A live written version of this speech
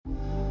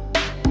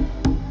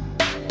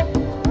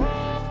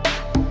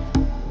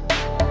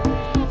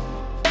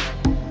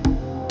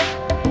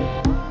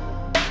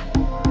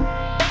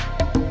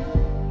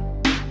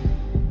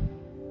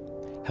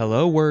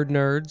Hello, word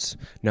nerds.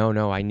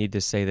 No, I need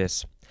to say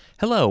this.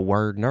 Hello,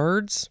 word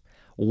nerds.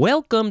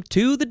 Welcome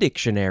to the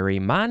dictionary.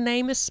 My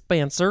name is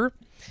Spencer,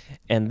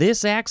 and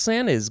this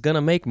accent is going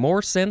to make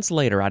more sense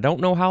later. I don't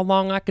know how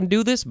long I can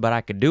do this, but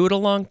I could do it a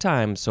long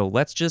time, so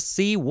let's just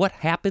see what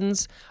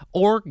happens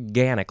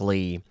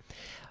organically.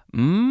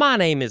 My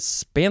name is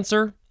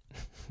Spencer.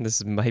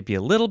 This might be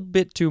a little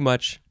bit too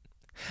much.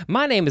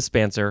 My name is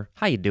Spencer.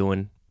 How you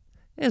doing?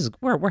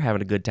 We're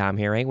having a good time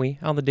here, ain't we,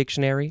 on the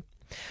dictionary?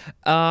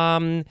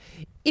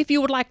 If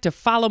you would like to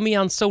follow me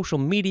on social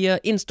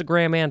media,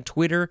 Instagram and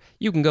Twitter,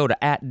 you can go to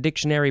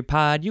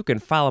 @DictionaryPod. You can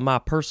follow my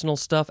personal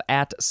stuff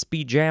at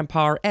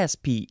Speejampar,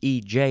 Spejampar.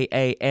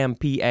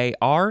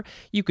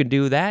 You can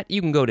do that.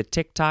 You can go to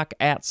TikTok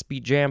at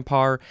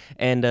Speejampar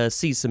and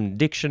see some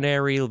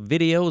dictionary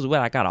videos.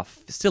 Well, I got a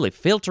silly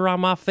filter on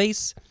my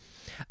face.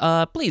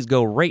 Please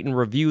go rate and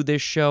review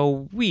this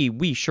show.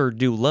 We sure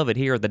do love it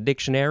here at the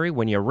Dictionary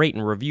when you rate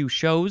and review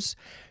shows.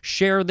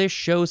 Share this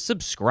show,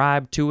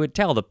 subscribe to it,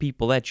 tell the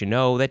people that you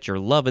know that you're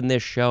loving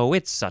this show.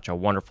 It's such a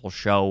wonderful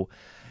show.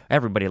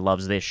 Everybody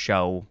loves this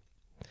show.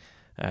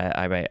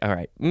 All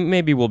right,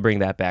 maybe we'll bring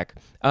that back.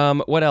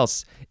 What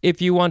else?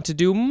 If you want to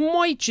do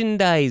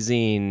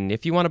merchandising,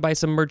 if you want to buy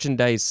some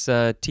merchandise,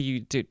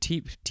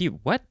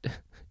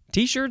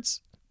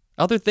 T-shirts?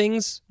 Other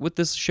things with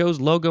this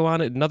show's logo on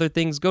it and other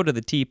things, go to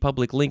the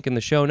TeePublic link in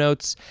the show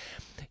notes.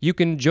 You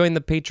can join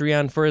the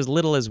Patreon for as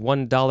little as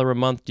 $1 a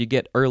month. You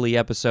get early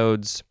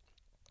episodes.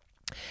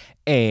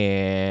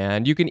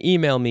 And you can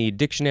email me,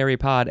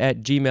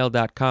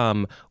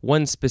 dictionarypod@gmail.com.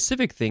 One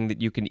specific thing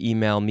that you can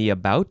email me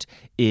about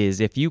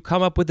is if you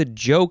come up with a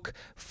joke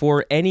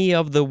for any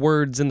of the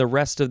words in the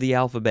rest of the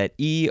alphabet,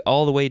 E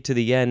all the way to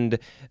the end,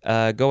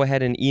 go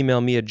ahead and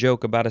email me a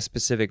joke about a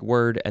specific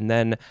word, and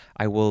then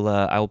I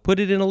will put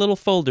it in a little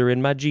folder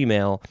in my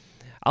Gmail.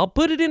 I'll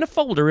put it in a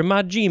folder in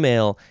my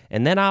Gmail,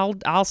 and then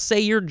I'll say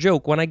your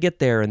joke when I get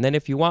there, and then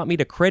if you want me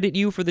to credit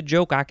you for the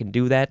joke, I can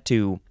do that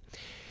too.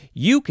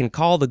 You can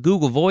call the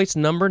Google Voice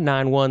number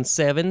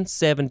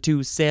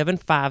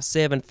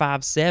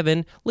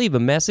 917-727-5757. Leave a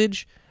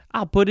message.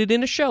 I'll put it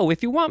in a show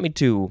if you want me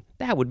to.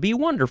 That would be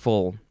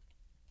wonderful.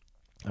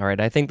 All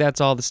right, I think that's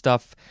all the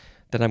stuff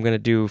that I'm going to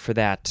do for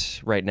that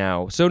right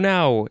now. So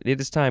now it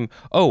is time.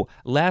 Oh,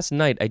 last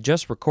night I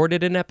just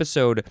recorded an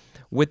episode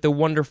with the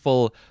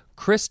wonderful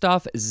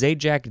Christoph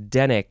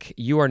Zajac-Denik.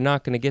 You are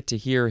not going to get to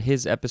hear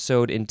his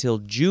episode until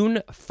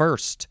June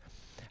 1st.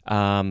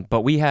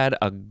 But we had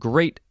a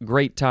great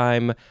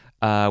time.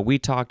 We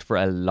talked for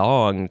a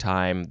long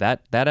time.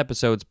 That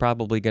episode's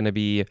probably going to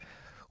be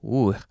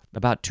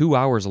about 2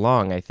 hours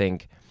long, I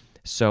think.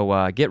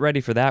 So get ready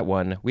for that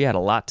one. We had a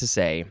lot to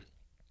say.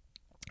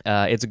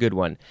 It's a good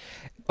one.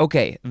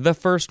 Okay, the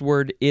first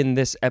word in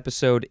this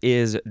episode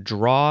is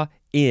draw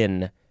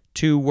in.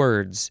 2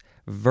 words.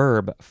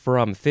 Verb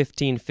from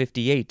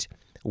 1558.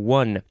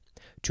 1.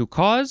 To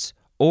cause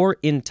or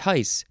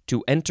entice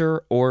to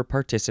enter or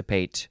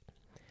participate.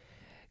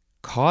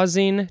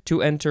 Causing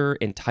to enter,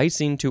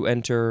 enticing to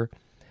enter.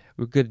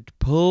 We could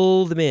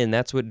pull them in.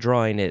 That's what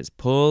drawing is,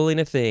 pulling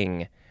a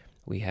thing.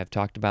 We have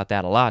talked about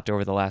that a lot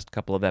over the last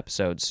couple of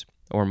episodes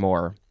or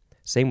more.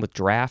 Same with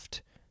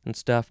draft and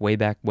stuff way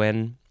back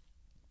when.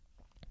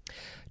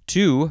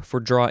 2 for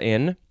draw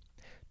in.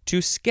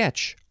 To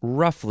sketch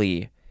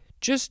roughly.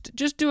 Just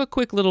do a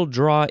quick little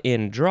draw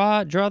in.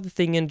 Draw the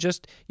thing in.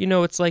 Just,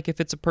 it's like if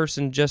it's a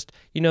person, just,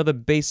 the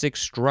basic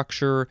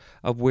structure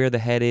of where the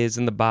head is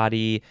and the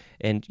body.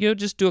 And,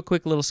 just do a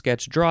quick little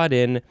sketch. Draw it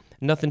in.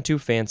 Nothing too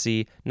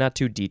fancy, not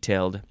too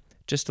detailed.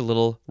 Just a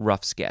little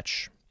rough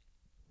sketch.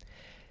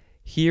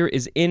 Here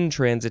is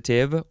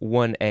intransitive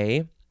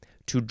 1A.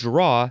 To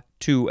draw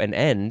to an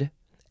end,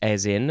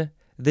 as in,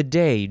 the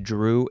day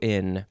drew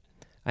in.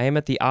 I am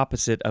at the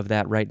opposite of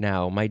that right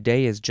now. My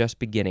day is just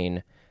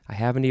beginning. I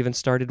haven't even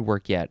started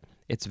work yet.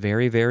 It's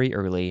very, very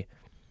early.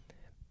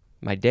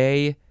 My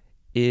day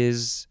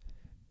is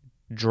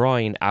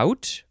drawing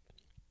out.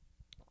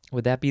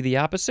 Would that be the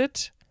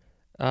opposite?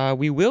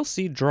 We will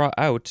see draw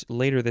out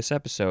later this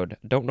episode.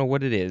 Don't know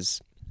what it is.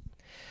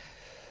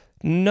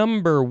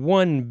 Number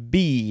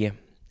 1B.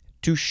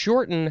 To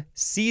shorten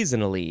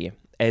seasonally,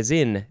 as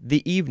in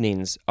the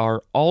evenings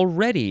are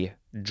already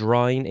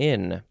drawing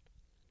in.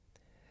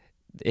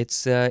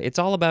 It's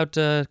all about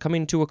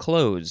coming to a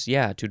close.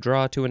 Yeah, to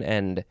draw to an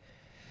end.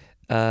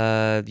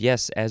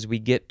 Yes, as we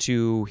get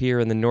to here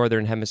in the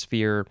Northern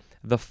Hemisphere,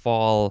 the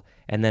fall,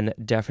 and then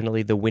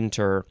definitely the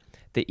winter,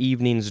 the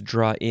evenings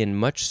draw in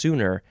much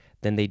sooner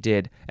than they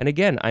did. And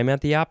again, I'm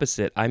at the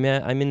opposite. I'm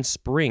in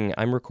spring.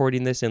 I'm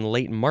recording this in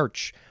late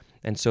March,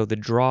 and so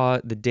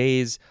the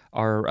days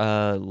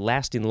are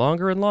lasting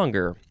longer and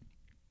longer.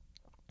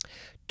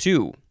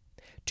 2,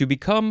 to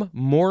become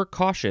more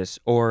cautious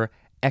or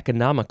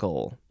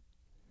economical.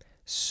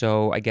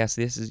 So I guess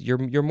this is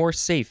you're more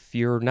safe.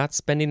 You're not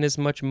spending as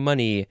much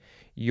money.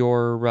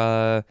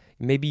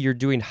 Maybe you're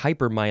doing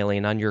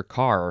hypermiling on your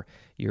car.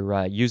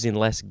 You're using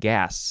less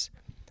gas.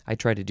 I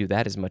try to do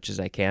that as much as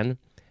I can.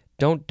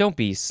 Don't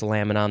be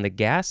slamming on the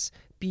gas.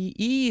 Be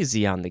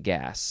easy on the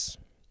gas.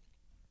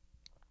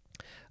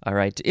 All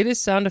right, it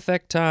is sound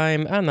effect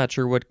time. I'm not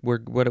sure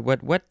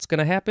what's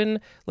gonna happen.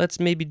 Let's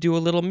maybe do a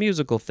little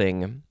musical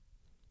thing.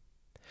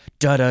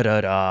 Da da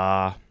da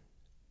da.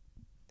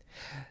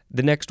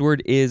 The next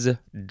word is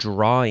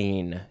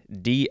drawing.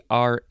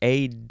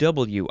 Drawing.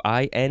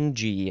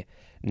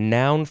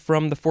 Noun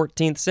from the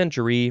 14th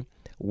century.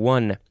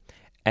 1.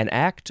 An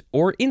act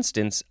or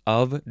instance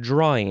of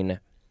drawing,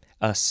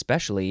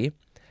 especially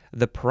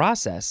the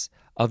process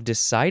of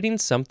deciding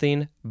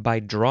something by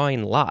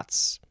drawing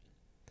lots.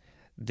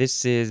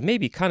 This is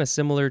maybe kind of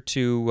similar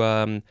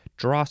to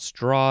draw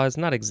straws,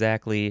 not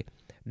exactly.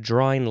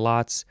 Drawing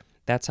lots,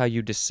 that's how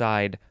you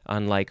decide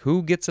on like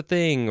who gets a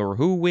thing or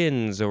who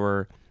wins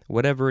or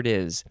whatever it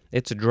is.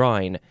 It's a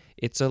drawing.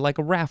 It's like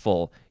a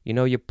raffle. You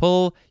know, you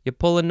pull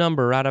a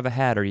number out of a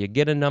hat or you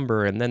get a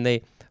number and then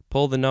they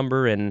pull the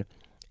number and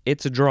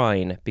it's a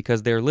drawing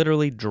because they're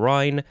literally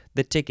drawing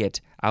the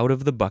ticket out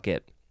of the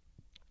bucket.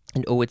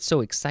 And oh, it's so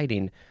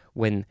exciting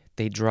when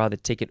they draw the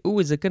ticket. Oh,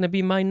 is it going to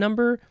be my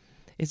number?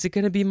 Is it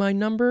going to be my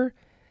number?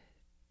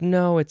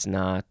 No, it's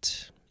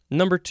not.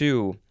 Number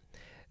 2,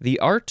 the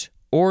art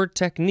or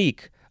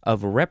technique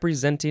of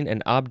representing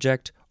an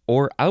object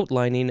or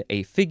outlining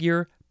a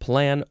figure,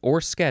 plan, or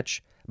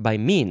sketch by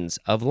means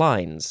of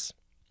lines.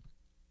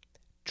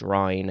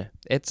 Drawing.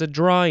 It's a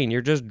drawing.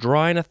 You're just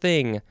drawing a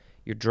thing.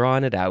 You're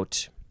drawing it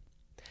out.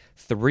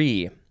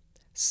 3,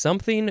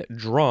 something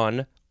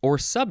drawn or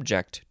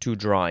subject to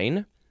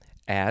drawing,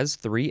 as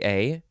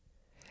 3a,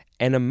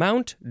 an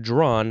amount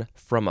drawn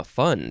from a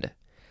fund.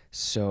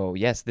 So,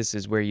 yes, this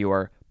is where you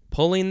are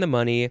pulling the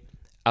money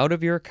out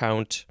of your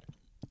account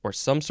or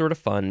some sort of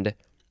fund,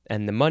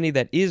 and the money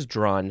that is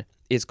drawn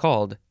is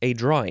called a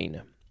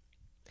drawing.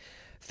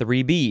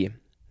 3b,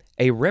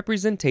 a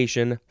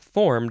representation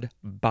formed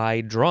by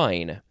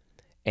drawing,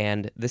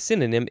 and the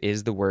synonym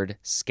is the word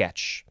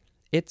sketch.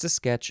 It's a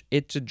sketch,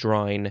 it's a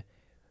drawing.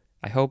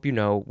 I hope you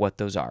know what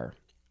those are.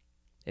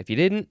 If you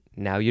didn't,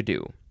 now you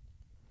do.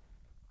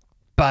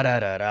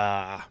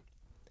 Ba-da-da-da.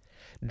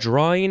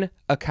 Drawing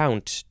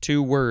account,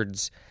 2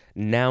 words,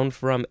 noun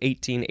from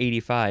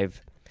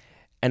 1885.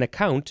 An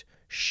account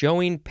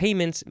showing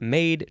payments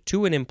made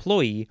to an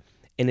employee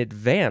in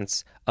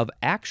advance of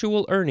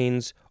actual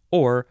earnings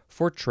or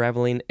for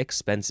traveling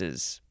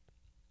expenses.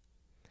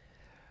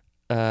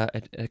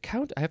 An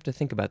account, I have to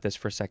think about this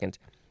for a second.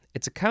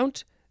 It's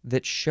account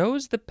that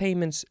shows the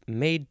payments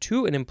made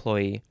to an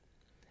employee.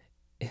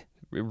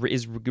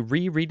 Is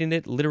rereading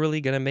it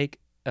literally going to make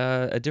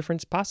a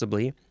difference?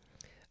 Possibly.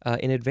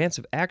 In advance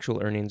of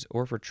actual earnings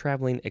or for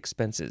traveling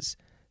expenses.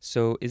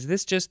 So is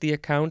this just the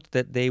account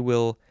that they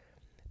will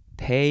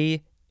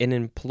pay an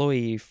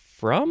employee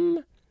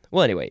from?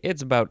 Well, anyway,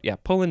 it's about,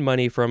 pulling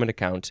money from an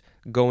account,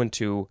 going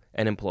to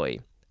an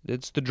employee.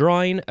 It's the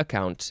drawing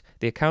account,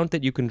 the account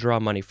that you can draw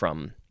money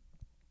from.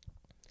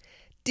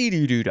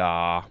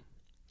 Dee-doo-doo-dah.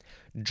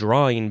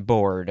 Drawing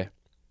board.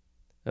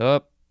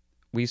 Oh,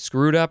 we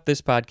screwed up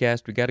this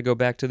podcast. We got to go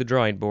back to the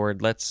drawing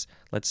board. Let's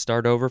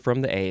start over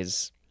from the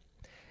A's.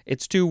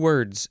 It's 2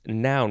 words,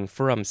 noun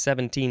from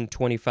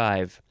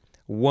 1725.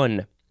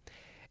 1.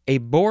 A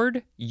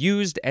board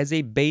used as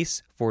a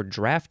base for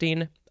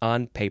drafting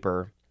on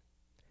paper.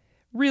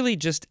 Really,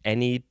 just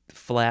any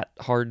flat,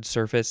 hard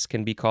surface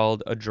can be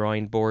called a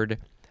drawing board,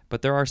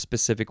 but there are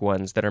specific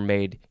ones that are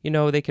made. You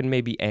know, they can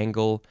maybe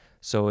angle,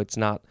 so it's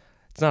not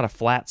a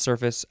flat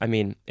surface. I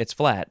mean, it's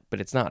flat,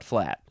 but it's not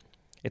flat.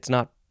 It's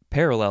not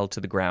parallel to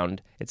the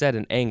ground. It's at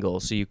an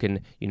angle, so you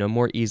can,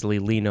 more easily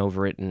lean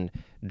over it and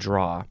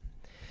draw.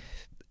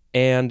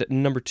 And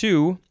number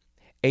 2,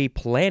 a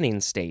planning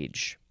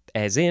stage,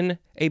 as in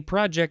a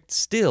project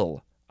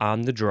still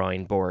on the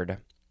drawing board.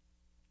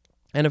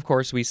 And of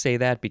course, we say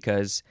that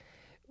because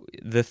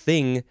the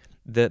thing,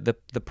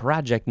 the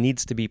project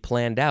needs to be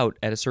planned out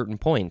at a certain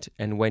point.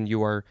 And when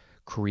you are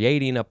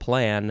creating a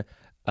plan,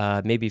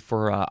 maybe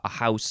for a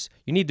house,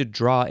 you need to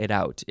draw it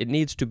out. It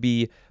needs to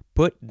be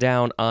put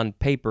down on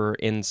paper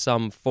in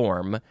some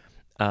form.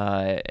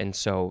 And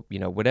so,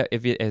 whatever,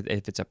 if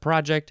it's a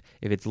project,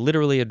 if it's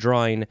literally a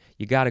drawing,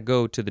 you got to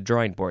go to the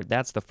drawing board.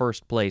 That's the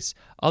first place.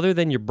 Other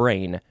than your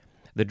brain,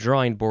 the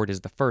drawing board is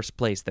the first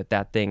place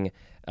that thing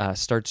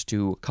starts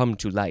to come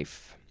to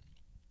life.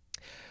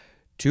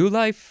 To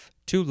life,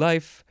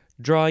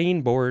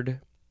 drawing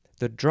board.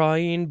 The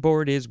drawing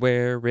board is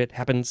where it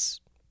happens.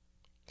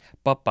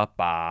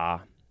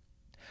 Ba-ba-ba.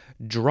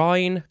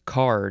 Drawing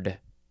card.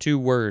 2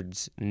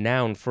 words,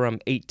 noun from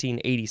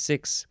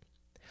 1886.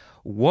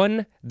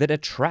 One that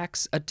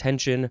attracts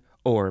attention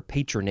or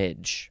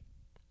patronage.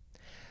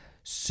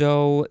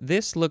 So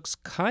this looks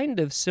kind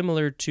of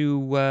similar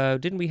to,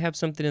 didn't we have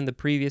something in the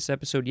previous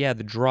episode? Yeah,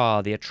 the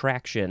draw, the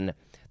attraction,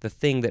 the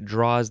thing that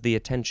draws the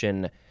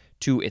attention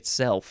to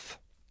itself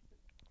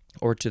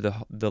or to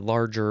the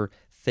larger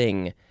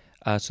thing.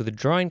 So the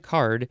drawing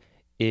card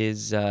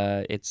is,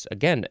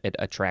 it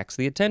attracts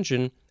the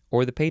attention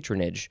or the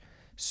patronage.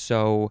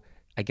 So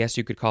I guess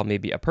you could call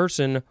maybe a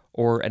person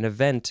or an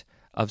event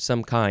of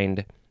some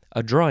kind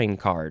a drawing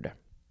card.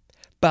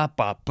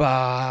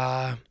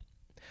 Ba-ba-ba.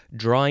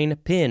 Drawing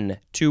pin,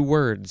 2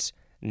 words,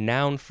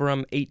 noun from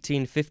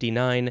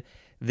 1859.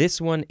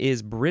 This one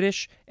is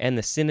British, and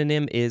the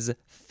synonym is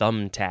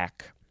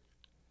thumbtack.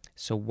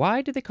 So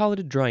why do they call it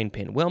a drawing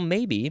pin? Well,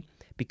 maybe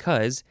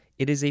because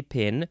it is a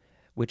pin,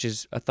 which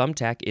is a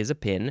thumbtack is a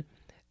pin,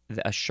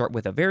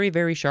 with a very,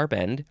 very sharp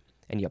end,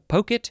 and you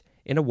poke it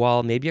in a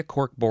wall, maybe a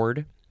cork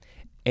board,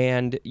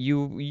 and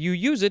you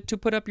use it to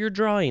put up your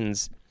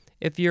drawings.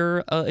 If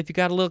you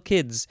got little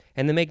kids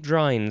and they make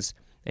drawings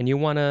and you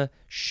want to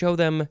show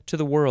them to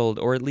the world,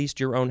 or at least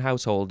your own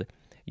household,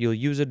 you'll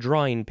use a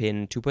drawing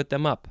pin to put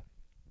them up.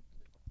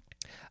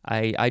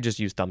 I just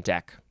use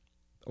thumbtack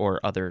or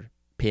other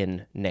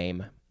pin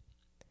name.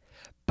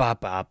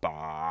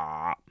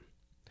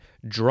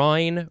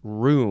 Drawing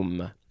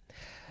room.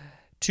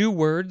 2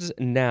 words,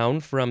 noun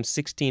from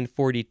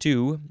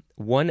 1642.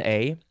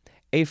 1A,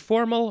 a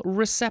formal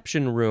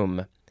reception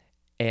room.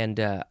 And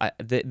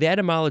the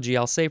etymology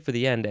I'll say for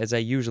the end, as I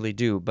usually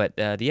do, but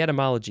the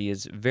etymology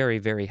is very,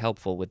 very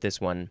helpful with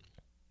this one.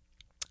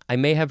 I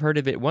may have heard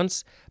of it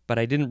once, but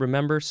I didn't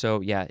remember,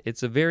 so yeah,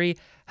 it's a very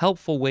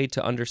helpful way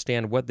to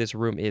understand what this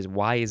room is.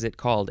 Why is it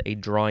called a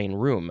drawing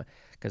room?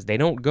 Because they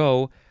don't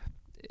go,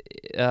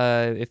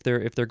 if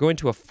they're going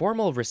to a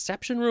formal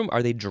reception room,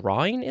 are they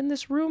drawing in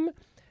this room?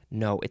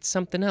 No, it's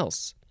something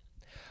else.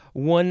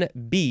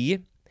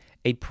 1B,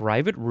 a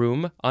private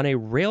room on a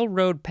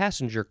railroad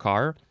passenger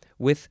car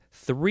with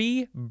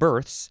 3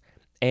 berths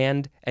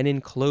and an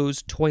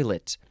enclosed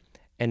toilet.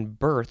 And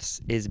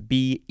berths is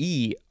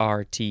BERTHS.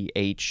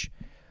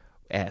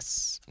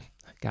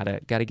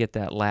 Gotta get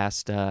that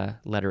last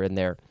letter in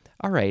there.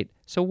 All right,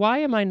 so why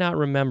am I not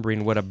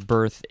remembering what a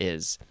berth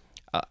is?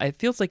 It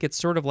feels like it's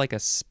sort of like a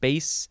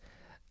space.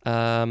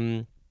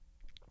 Here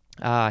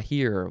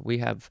we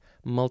have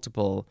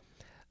multiple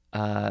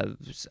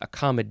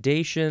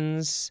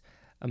accommodations,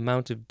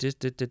 amount of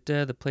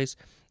the place.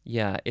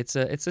 Yeah, it's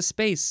a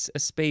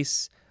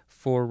space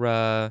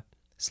for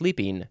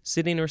sleeping,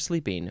 sitting or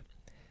sleeping.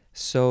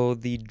 So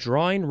the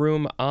drawing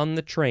room on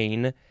the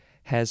train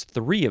has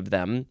 3 of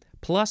them,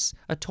 plus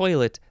a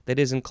toilet that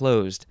is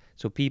enclosed,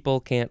 so people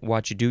can't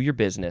watch you do your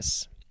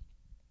business.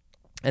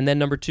 And then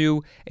number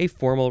 2, a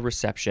formal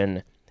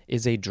reception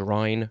is a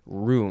drawing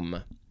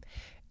room.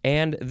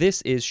 And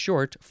this is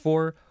short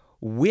for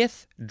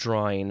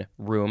withdrawing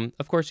room.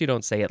 Of course, you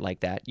don't say it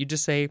like that. You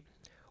just say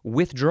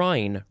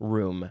withdrawing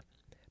room.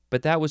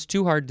 But that was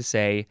too hard to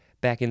say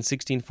back in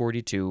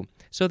 1642,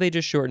 so they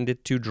just shortened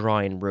it to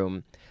drawing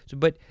room.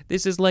 But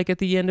this is like at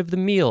the end of the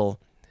meal.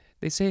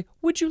 They say,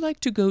 would you like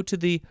to go to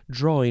the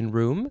drawing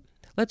room?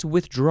 Let's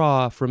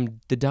withdraw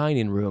from the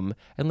dining room,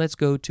 and let's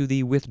go to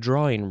the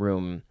withdrawing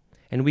room.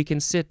 And we can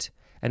sit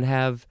and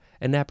have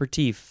an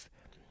aperitif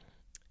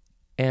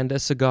and a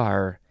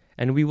cigar,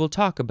 and we will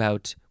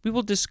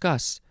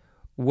discuss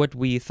what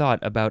we thought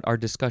about our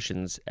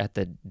discussions at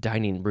the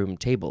dining room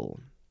table.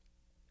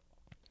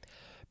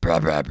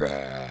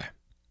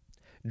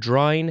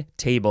 Drawing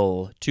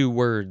table, 2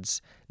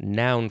 words,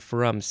 noun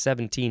from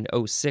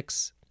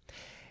 1706.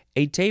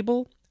 A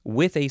table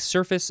with a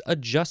surface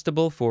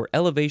adjustable for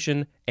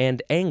elevation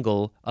and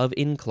angle of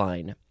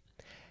incline.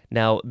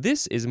 Now,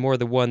 this is more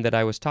the one that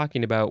I was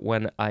talking about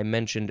when I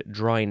mentioned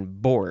drawing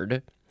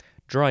board.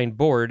 Drawing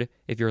board,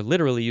 if you're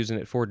literally using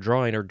it for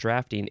drawing or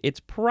drafting, it's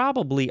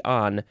probably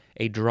on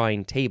a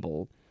drawing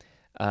table.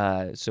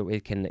 So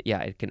it can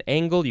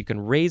angle, you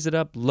can raise it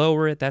up,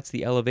 lower it, that's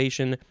the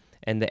elevation,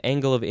 and the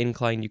angle of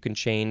incline you can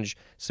change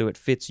so it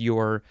fits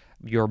your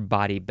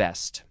body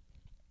best.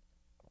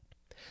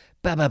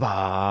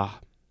 Draw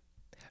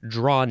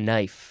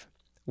knife,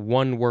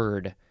 1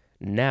 word,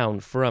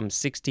 noun from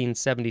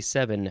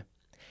 1677.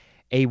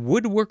 A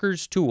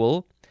woodworker's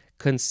tool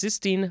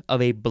consisting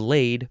of a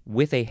blade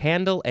with a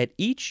handle at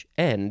each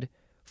end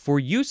for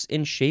use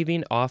in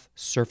shaving off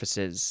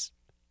surfaces.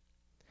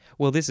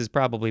 Well, this is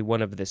probably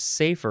one of the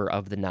safer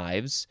of the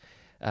knives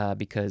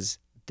because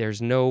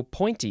there's no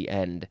pointy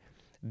end.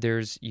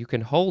 You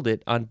can hold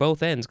it on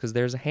both ends because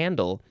there's a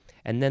handle,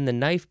 and then the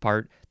knife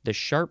part, the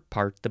sharp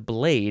part, the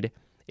blade,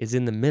 is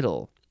in the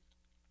middle.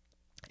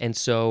 And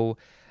so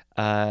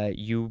I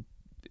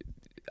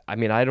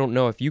don't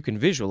know if you can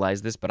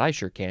visualize this, but I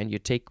sure can. You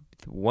take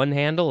one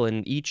handle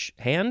in each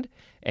hand,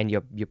 and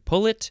you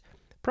pull it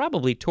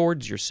probably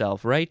towards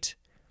yourself, right?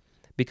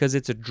 Because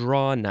it's a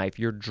draw knife.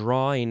 You're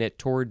drawing it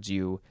towards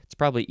you. It's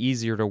probably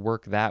easier to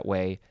work that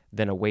way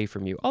than away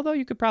from you. Although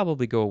you could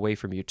probably go away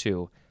from you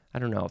too. I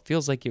don't know. It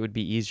feels like it would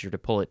be easier to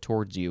pull it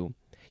towards you.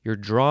 You're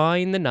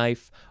drawing the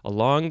knife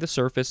along the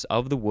surface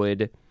of the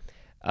wood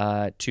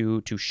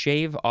to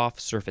shave off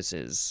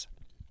surfaces.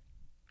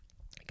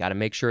 Got to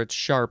make sure it's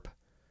sharp.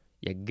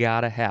 You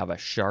got to have a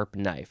sharp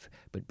knife.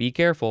 But be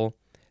careful.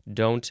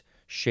 Don't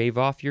shave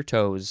off your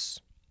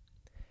toes.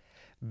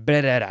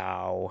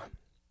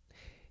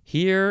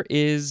 Here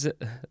is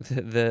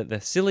the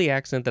silly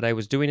accent that I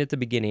was doing at the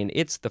beginning.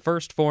 It's the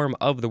first form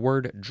of the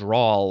word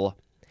drawl.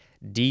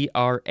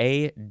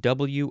 D-R-A-W-L.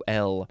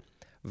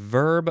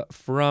 Verb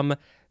from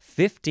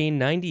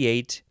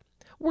 1598.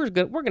 We're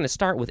going to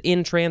start with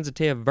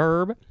intransitive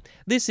verb.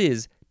 This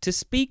is To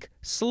speak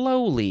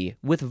slowly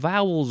with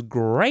vowels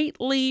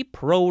greatly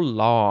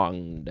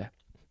prolonged.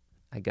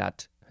 I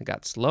got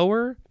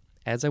slower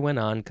as I went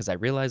on because I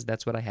realized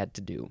that's what I had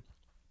to do.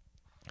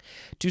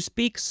 To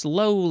speak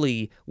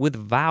slowly with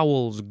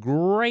vowels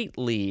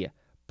greatly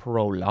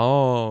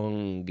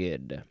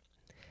prolonged.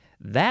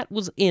 That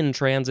was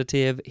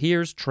intransitive.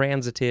 Here's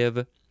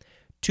transitive.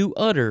 To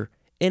utter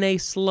in a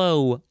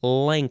slow,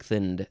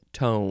 lengthened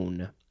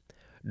tone.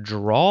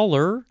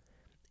 Drawler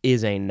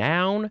is a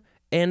noun,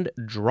 and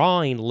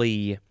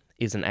drawingly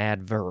is an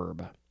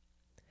adverb.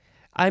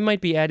 I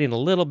might be adding a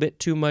little bit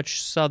too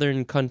much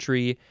southern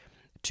country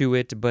to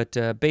it,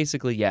 but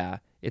basically, yeah,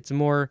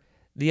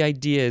 the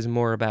idea is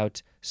more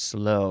about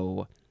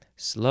slow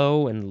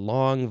and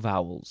long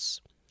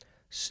vowels.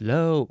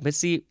 Slow. But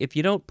see, if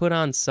you don't put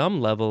on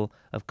some level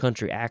of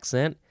country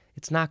accent,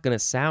 it's not going to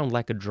sound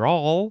like a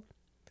drawl.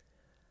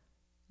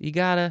 You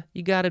gotta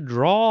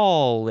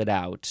drawl it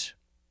out.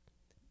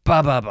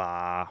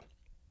 Ba-ba-ba.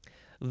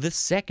 The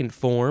second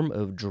form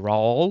of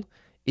drawl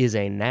is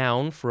a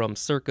noun from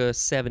circa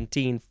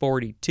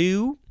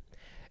 1742,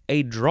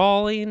 a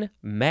drawling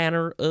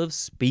manner of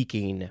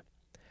speaking.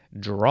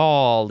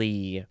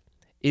 Drawly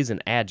is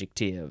an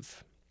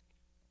adjective.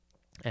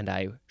 And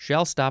I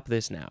shall stop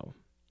this now.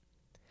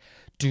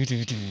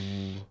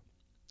 The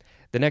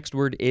next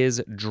word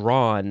is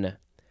drawn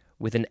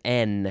with an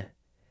N.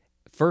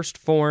 First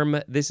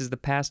form, this is the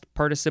past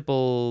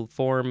participle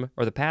form,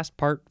 or the past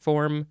part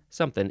form,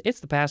 something. It's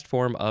the past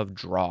form of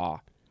draw.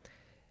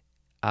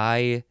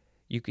 There's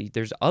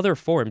other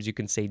forms. You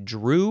can say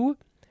drew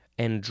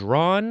and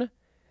drawn.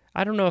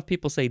 I don't know if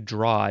people say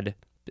drawed.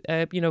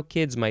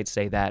 Kids might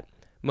say that.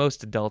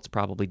 Most adults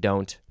probably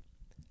don't.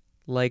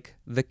 Like,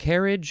 the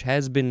carriage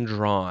has been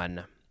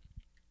drawn.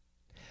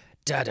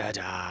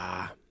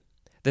 Da-da-da.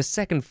 The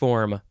second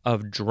form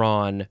of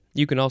drawn,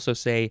 you can also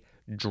say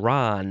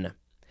drawn.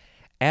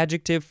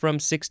 Adjective from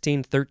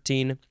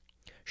 1613,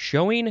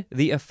 showing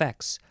the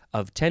effects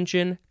of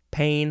tension,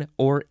 pain,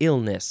 or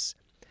illness.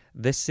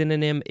 The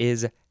synonym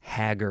is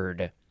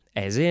haggard,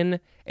 as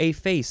in a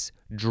face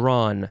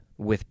drawn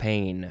with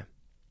pain.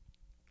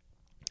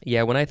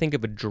 Yeah, when I think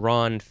of a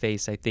drawn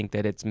face, I think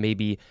that it's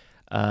maybe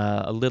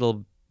a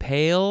little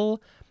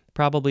pale,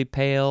 probably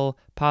pale,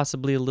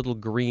 possibly a little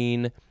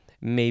green.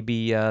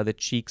 Maybe the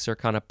cheeks are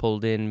kind of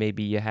pulled in.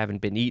 Maybe you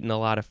haven't been eating a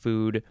lot of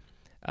food.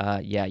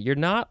 You're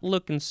not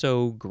looking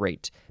so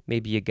great.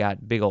 Maybe you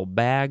got big old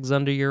bags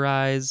under your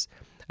eyes.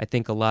 I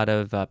think a lot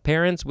of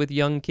parents with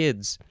young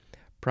kids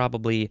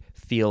probably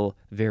feel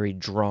very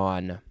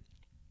drawn.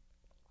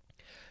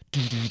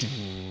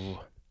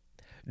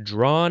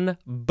 Drawn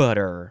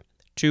butter.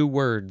 2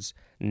 words.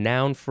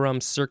 Noun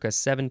from circa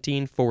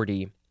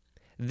 1740.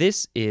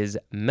 This is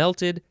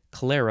melted,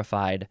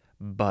 clarified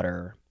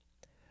butter.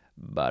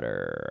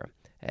 Butter.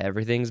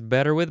 Everything's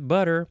better with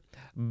butter.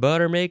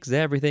 Butter makes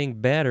everything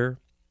better.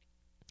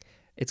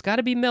 It's got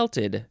to be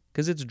melted,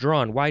 because it's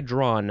drawn. Why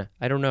drawn?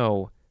 I don't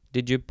know.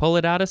 Did you pull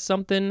it out of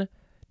something?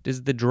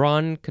 Does the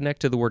drawn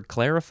connect to the word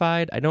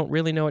clarified? I don't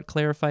really know what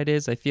clarified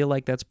is. I feel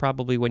like that's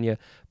probably when you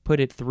put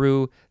it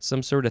through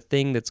some sort of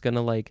thing that's going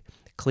to,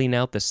 clean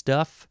out the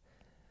stuff.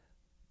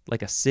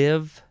 Like a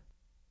sieve.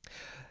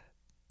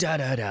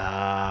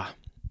 Da-da-da.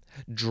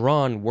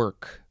 Drawn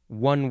work.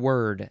 1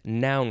 word.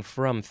 Noun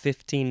from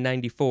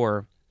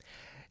 1594.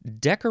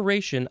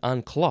 Decoration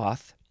on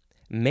cloth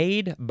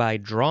made by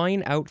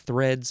drawing out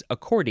threads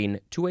according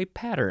to a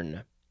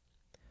pattern.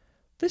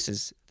 This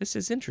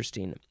is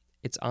interesting.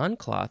 It's on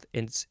cloth,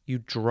 and you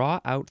draw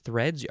out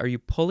threads. Are you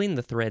pulling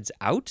the threads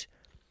out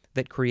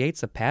that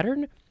creates a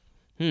pattern?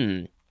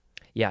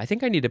 Yeah, I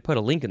think I need to put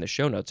a link in the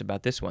show notes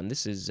about this one.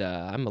 This is,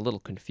 I'm a little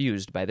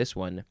confused by this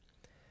one.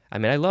 I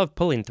mean, I love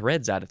pulling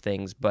threads out of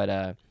things, but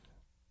I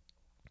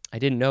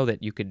didn't know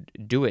that you could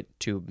do it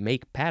to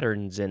make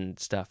patterns and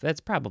stuff. That's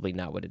probably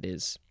not what it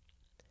is.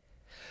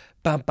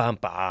 Bum, bum,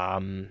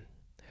 bum.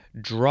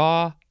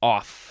 Draw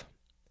off.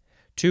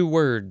 2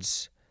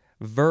 words.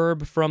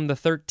 Verb from the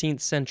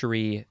 13th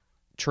century.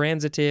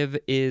 Transitive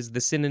is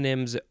the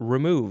synonyms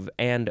remove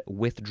and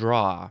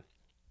withdraw.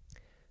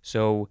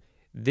 So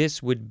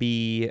this would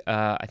be,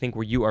 I think,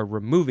 where you are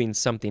removing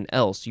something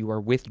else. You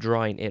are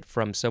withdrawing it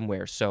from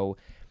somewhere. So,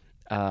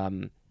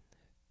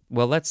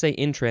 let's say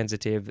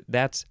intransitive,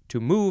 that's to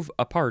move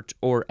apart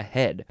or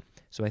ahead.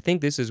 So I think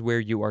this is where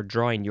you are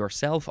drawing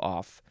yourself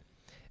off.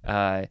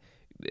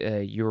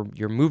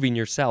 You're moving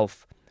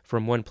yourself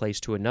from one place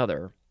to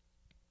another.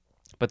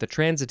 But the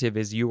transitive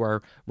is you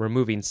are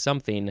removing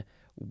something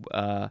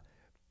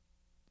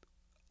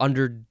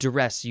under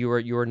duress. You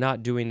are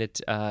not doing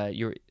it.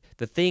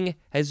 The thing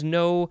has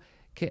no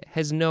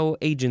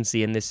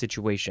agency in this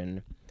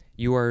situation.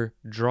 You are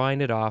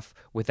drawing it off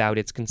without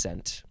its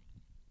consent.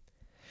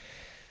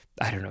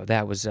 I don't know.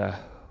 That was a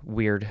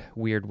weird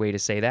way to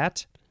say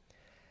that.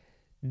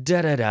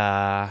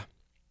 Da-da-da.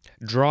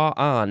 Draw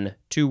on.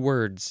 2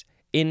 words.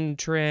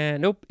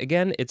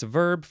 Again, it's a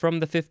verb from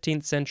the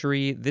 15th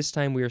century. This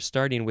time we are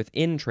starting with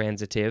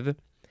intransitive.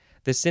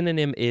 The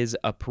synonym is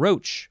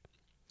approach.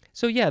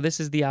 So yeah, this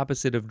is the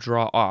opposite of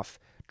draw off.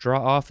 Draw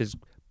off is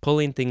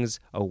pulling things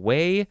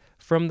away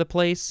from the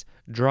place.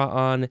 Draw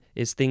on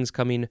is things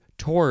coming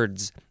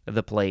towards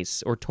the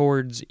place or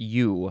towards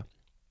you.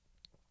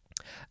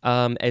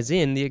 As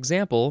in the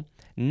example,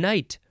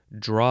 night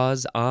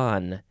draws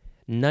on.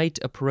 Night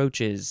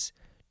approaches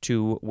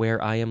to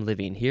where I am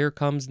living. Here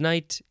comes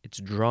night. It's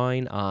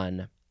drawing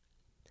on.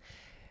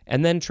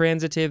 And then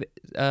transitive,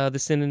 the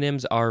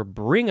synonyms are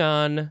bring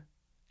on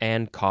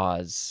and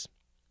cause.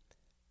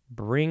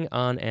 Bring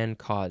on and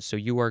cause. So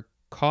you are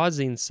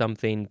causing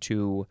something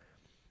to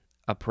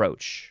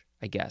approach,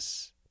 I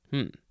guess.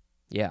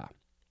 Yeah.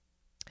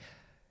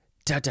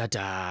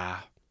 Da-da-da.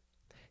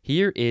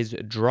 Here is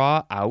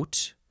draw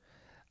out.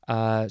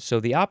 So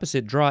the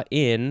opposite, draw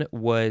in,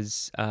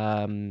 was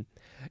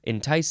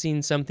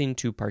enticing something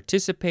to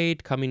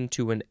participate, coming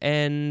to an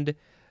end,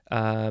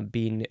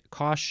 being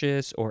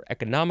cautious or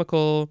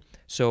economical.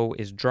 So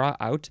is draw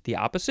out the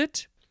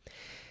opposite?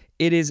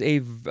 It is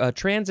a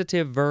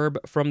transitive verb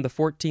from the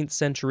 14th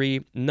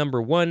century.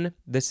 Number 1,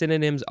 the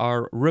synonyms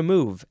are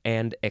remove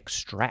and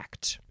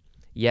extract.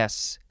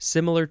 Yes,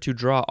 similar to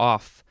draw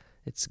off.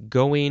 It's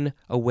going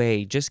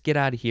away. Just get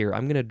out of here.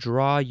 I'm going to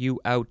draw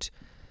you out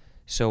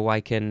so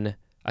I can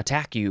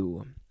attack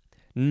you.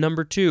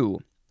 Number 2,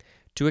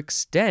 to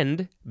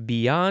extend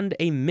beyond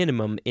a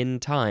minimum in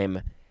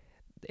time.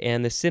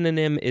 And the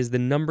synonym is the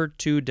number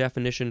 2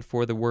 definition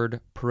for the word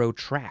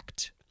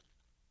protract.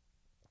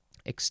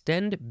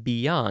 Extend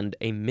beyond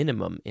a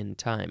minimum in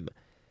time.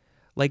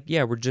 Like,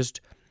 yeah, we're just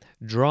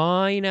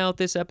drawing out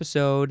this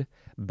episode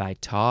by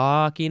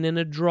talking in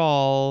a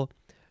drawl.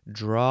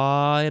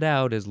 Draw it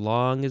out as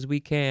long as we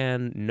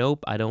can.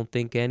 Nope, I don't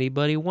think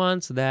anybody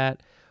wants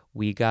that.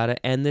 We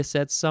gotta end this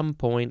at some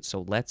point,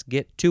 so let's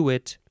get to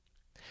it.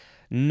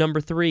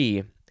 Number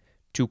 3,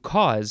 to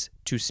cause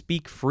to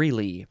speak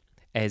freely,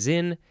 as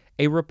in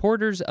a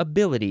reporter's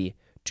ability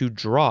to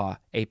draw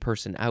a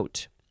person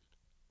out.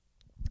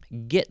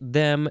 Get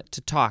them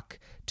to talk,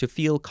 to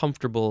feel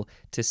comfortable,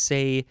 to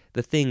say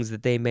the things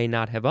that they may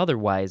not have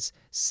otherwise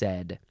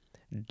said.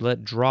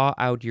 Draw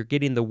out, you're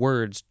getting the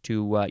words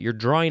to, you're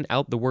drawing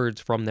out the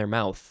words from their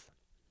mouth.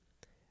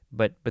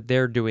 But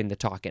they're doing the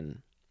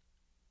talking.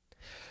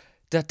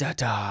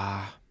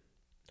 Da-da-da.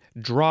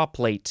 Draw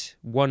plate,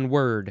 one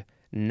word,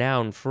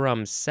 noun from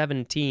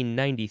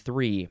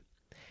 1793.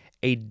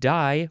 A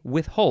die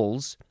with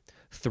holes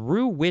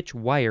through which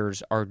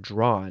wires are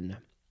drawn.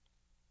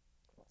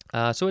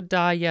 So a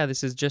die, yeah,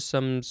 this is just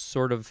some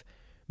sort of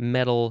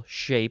metal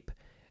shape,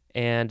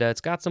 and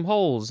it's got some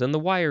holes, and the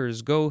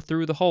wires go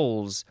through the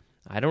holes.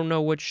 I don't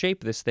know what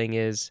shape this thing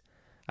is.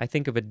 I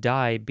think of a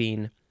die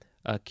being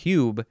a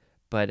cube,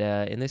 but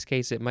in this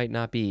case it might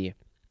not be.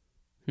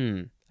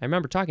 I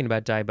remember talking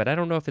about die, but I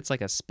don't know if it's like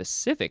a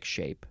specific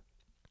shape.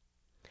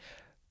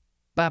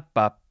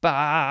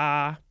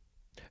 Ba-ba-ba.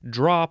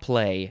 Draw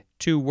play,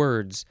 2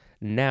 words,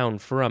 noun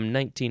from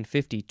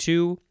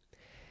 1952.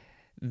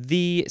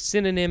 The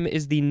synonym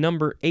is the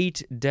number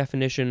 8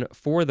 definition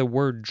for the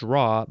word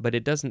draw, but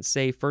it doesn't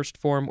say first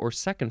form or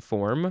second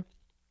form.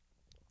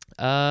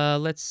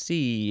 Let's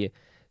see.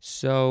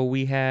 So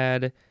we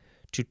had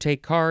to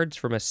take cards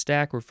from a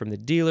stack or from the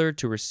dealer,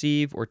 to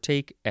receive or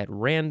take at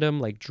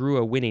random, like drew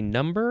a winning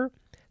number.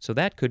 So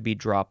that could be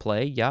draw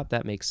play. Yup,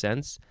 that makes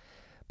sense.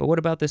 But what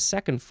about the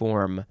second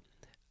form?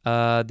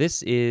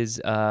 This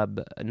is,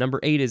 number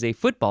 8 is a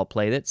football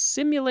play that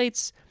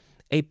simulates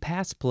a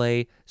pass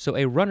play, so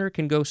a runner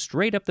can go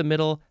straight up the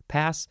middle,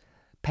 pass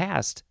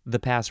past the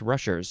pass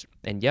rushers.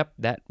 And yep,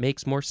 that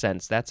makes more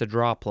sense. That's a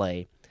draw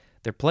play.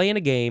 They're playing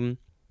a game,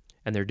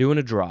 and they're doing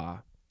a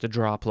draw. It's a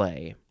draw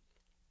play.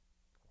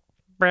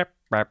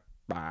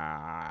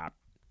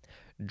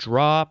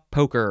 Draw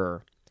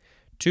poker.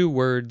 2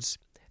 words,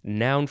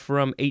 noun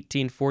from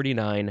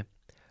 1849.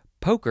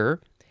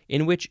 Poker,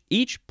 in which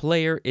each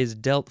player is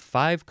dealt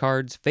 5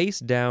 cards face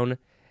down,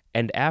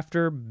 and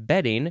after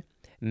betting,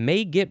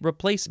 may get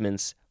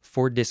replacements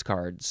for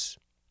discards.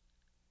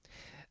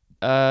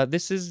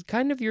 This is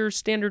kind of your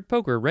standard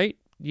poker, right?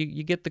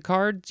 You get the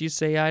cards, you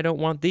say, I don't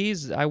want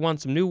these, I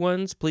want some new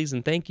ones, please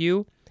and thank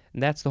you.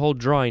 And that's the whole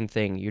drawing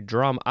thing. You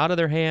draw them out of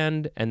their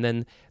hand, and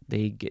then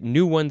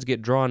new ones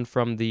get drawn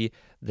from the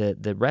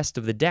rest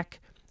of the deck,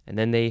 and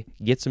then they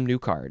get some new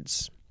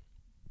cards.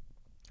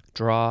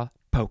 Draw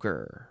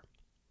poker.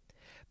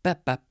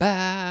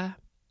 Ba-ba-ba.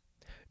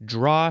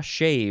 Draw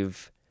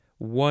shave.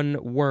 1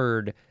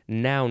 word,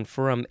 noun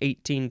from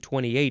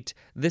 1828.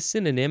 The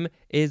synonym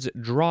is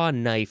draw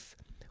knife,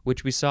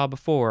 which we saw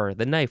before,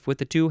 the knife with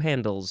the 2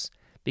 handles,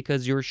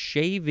 because you're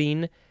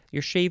shaving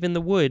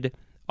the wood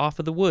off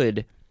of the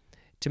wood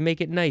to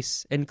make it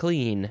nice and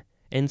clean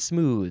and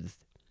smooth.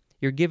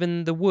 You're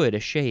giving the wood a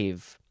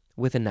shave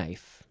with a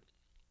knife.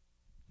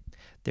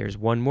 There's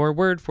one more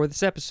word for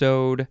this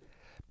episode.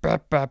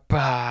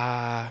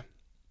 Ba-ba-ba.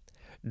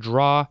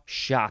 Draw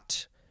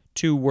shot.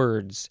 2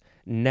 words.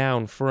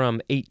 Noun from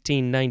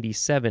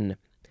 1897.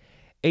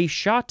 A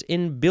shot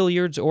in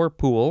billiards or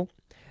pool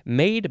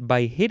made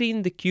by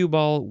hitting the cue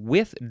ball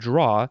with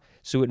draw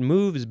so it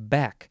moves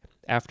back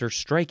after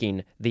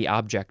striking the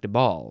object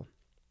ball.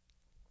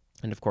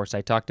 And of course,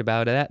 I talked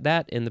about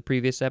that in the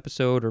previous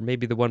episode, or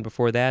maybe the one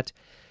before that.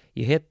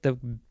 You hit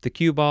the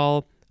cue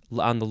ball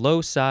on the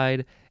low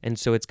side, and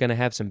so it's going to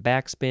have some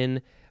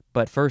backspin,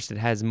 but first it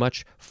has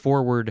much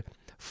forward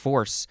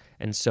force,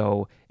 and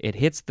so it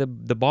hits the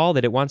ball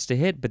that it wants to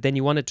hit, but then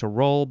you want it to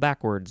roll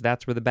backwards.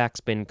 That's where the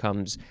backspin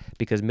comes,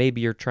 because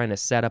maybe you're trying to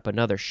set up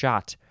another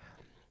shot,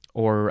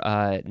 or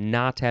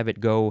not have it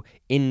go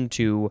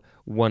into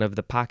one of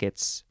the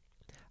pockets.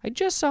 I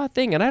just saw a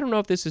thing, and I don't know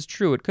if this is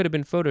true. It could have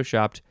been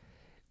photoshopped.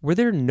 Were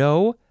there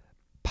no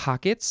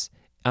pockets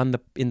in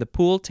the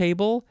pool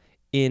table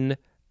in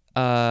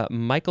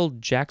Michael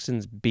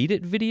Jackson's Beat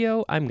It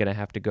video? I'm going to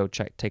have to go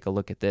take a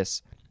look at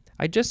this.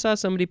 I just saw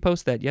somebody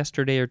post that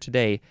yesterday or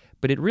today,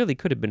 but it really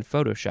could have been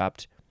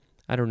photoshopped.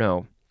 I don't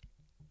know.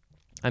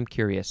 I'm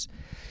curious.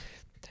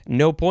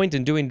 No point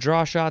in doing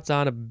draw shots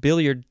on a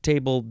billiard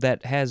table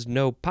that has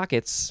no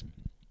pockets.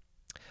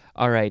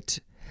 All right.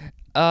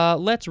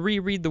 Let's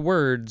reread the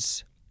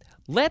words.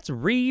 Let's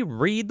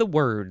reread the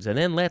words, and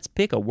then let's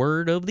pick a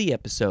word of the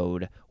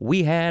episode.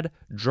 We had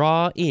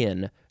draw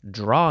in,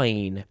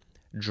 drawing,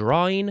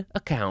 drawing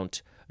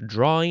account,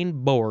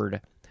 drawing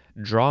board,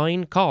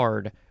 drawing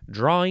card,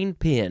 drawing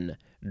pin,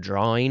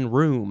 drawing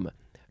room,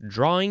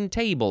 drawing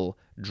table,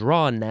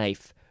 draw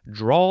knife,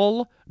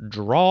 drawl,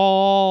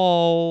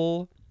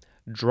 drawl,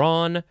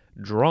 drawn,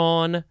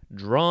 drawn,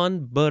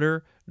 drawn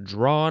butter,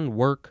 drawn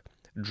work,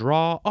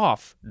 draw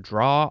off,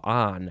 draw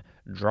on,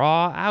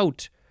 draw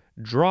out,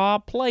 draw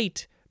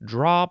plate,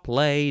 draw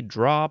play,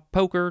 draw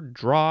poker,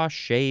 draw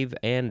shave,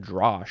 and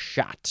draw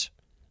shot.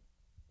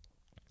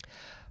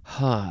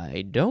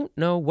 I don't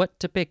know what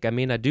to pick. I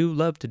mean, I do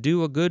love to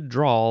do a good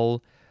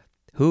drawl.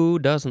 Who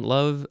doesn't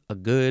love a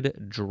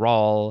good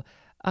drawl?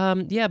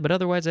 Yeah, but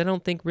otherwise I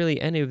don't think really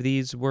any of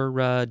these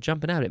were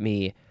jumping out at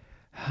me.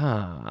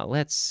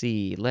 Let's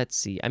see.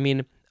 I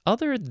mean,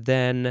 other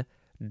than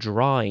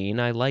drawing,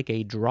 I like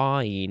a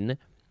drawing,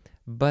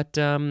 but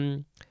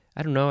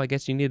I don't know, I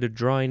guess you need a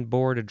drawing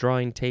board, a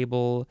drawing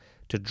table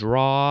to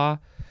draw.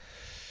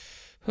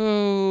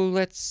 Oh,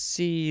 let's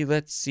see.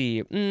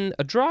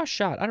 A draw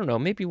shot, I don't know,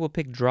 maybe we'll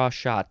pick draw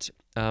shot.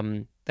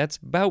 That's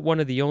about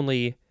one of the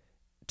only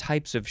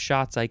types of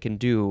shots I can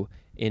do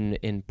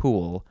in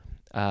pool.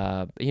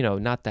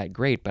 Not that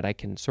great, but I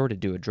can sort of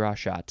do a draw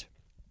shot.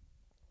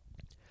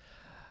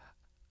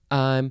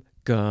 I'm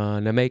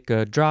gonna make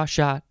a draw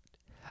shot.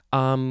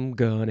 I'm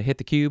gonna hit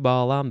the cue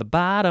ball on the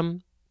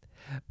bottom.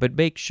 But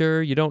make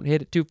sure you don't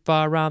hit it too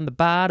far on the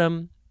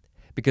bottom,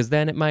 because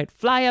then it might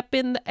fly up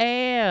in the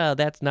air.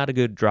 That's not a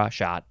good draw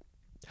shot.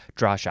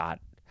 Draw shot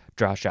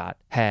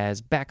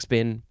has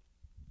backspin.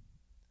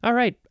 All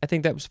right, I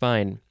think that was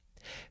fine.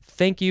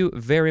 Thank you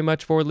very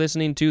much for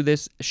listening to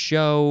this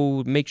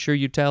show. Make sure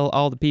you tell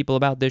all the people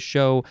about this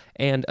show.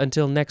 And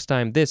until next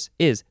time, this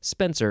is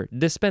Spencer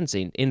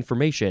dispensing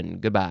information.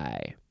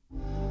 Goodbye.